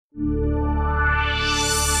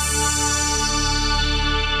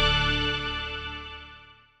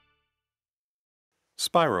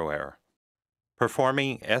SpiroAir.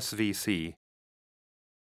 Performing SVC.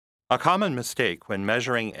 A common mistake when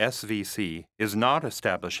measuring SVC is not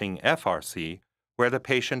establishing FRC, where the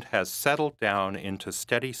patient has settled down into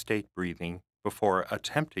steady-state breathing before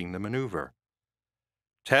attempting the maneuver.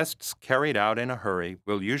 Tests carried out in a hurry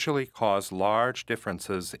will usually cause large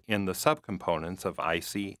differences in the subcomponents of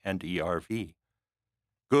IC and ERV.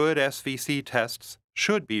 Good SVC tests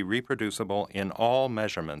should be reproducible in all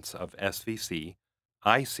measurements of SVC,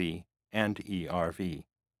 IC, and ERV.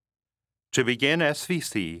 To begin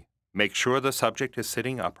SVC, make sure the subject is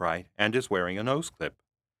sitting upright and is wearing a nose clip.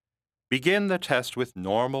 Begin the test with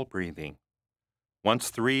normal breathing.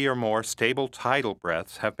 Once 3 or more stable tidal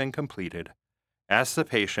breaths have been completed, ask the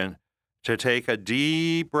patient to take a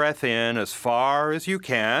deep breath in as far as you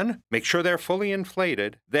can. Make sure they're fully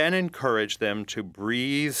inflated. Then encourage them to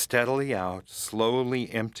breathe steadily out.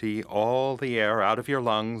 Slowly empty all the air out of your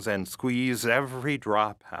lungs and squeeze every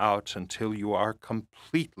drop out until you are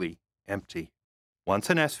completely empty. Once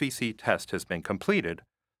an SVC test has been completed,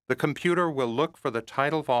 the computer will look for the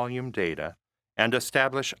tidal volume data and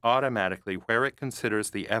establish automatically where it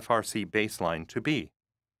considers the FRC baseline to be.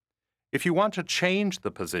 If you want to change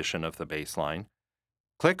the position of the baseline,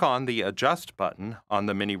 click on the Adjust button on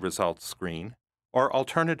the mini results screen, or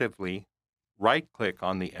alternatively, right-click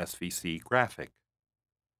on the SVC graphic.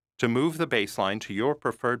 To move the baseline to your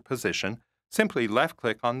preferred position, simply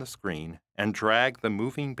left-click on the screen and drag the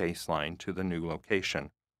moving baseline to the new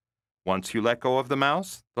location. Once you let go of the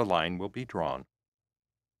mouse, the line will be drawn.